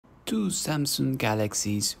Two Samsung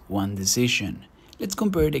Galaxies, one decision. Let's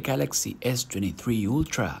compare the Galaxy S23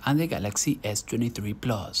 Ultra and the Galaxy S23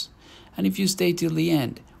 Plus. And if you stay till the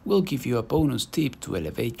end, we'll give you a bonus tip to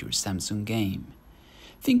elevate your Samsung game.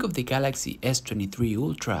 Think of the Galaxy S23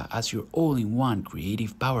 Ultra as your all-in-one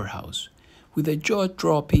creative powerhouse. With a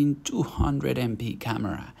jaw-dropping 200MP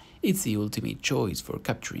camera, it's the ultimate choice for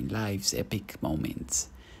capturing life's epic moments.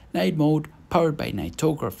 Night mode, powered by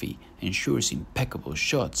nightography, ensures impeccable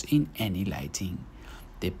shots in any lighting.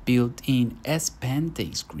 The built-in S Pen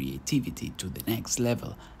takes creativity to the next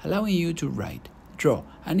level, allowing you to write, draw,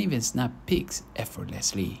 and even snap pics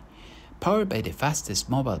effortlessly. Powered by the fastest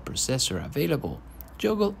mobile processor available,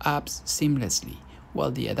 juggle apps seamlessly,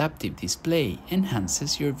 while the adaptive display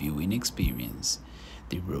enhances your viewing experience.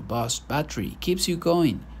 The robust battery keeps you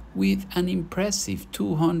going with an impressive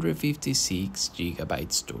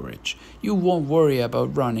 256GB storage. You won't worry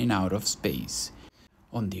about running out of space.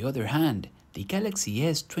 On the other hand, the Galaxy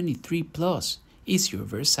S23 Plus is your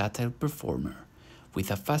versatile performer.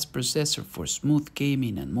 With a fast processor for smooth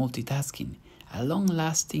gaming and multitasking, a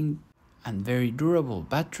long-lasting and very durable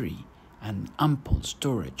battery, and ample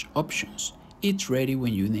storage options, it's ready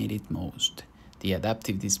when you need it most. The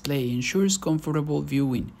adaptive display ensures comfortable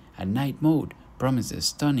viewing, and night mode promises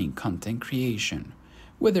stunning content creation.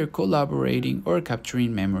 Whether collaborating or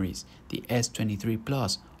capturing memories, the S23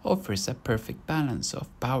 Plus offers a perfect balance of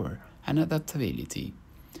power and adaptability.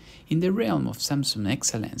 In the realm of Samsung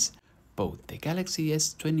excellence, both the Galaxy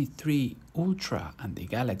S23 Ultra and the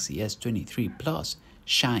Galaxy S23 Plus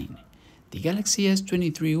shine. The Galaxy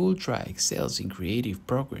S23 Ultra excels in creative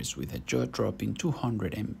progress with a jaw-dropping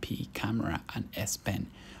 200MP camera and S Pen,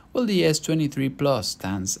 while the S23 Plus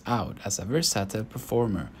stands out as a versatile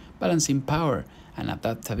performer, balancing power and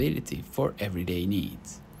adaptability for everyday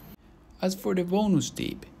needs. As for the bonus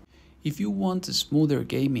tip, if you want a smoother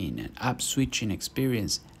gaming and app switching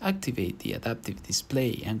experience, activate the adaptive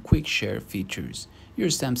display and quick share features. Your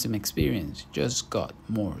Samsung experience just got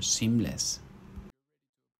more seamless.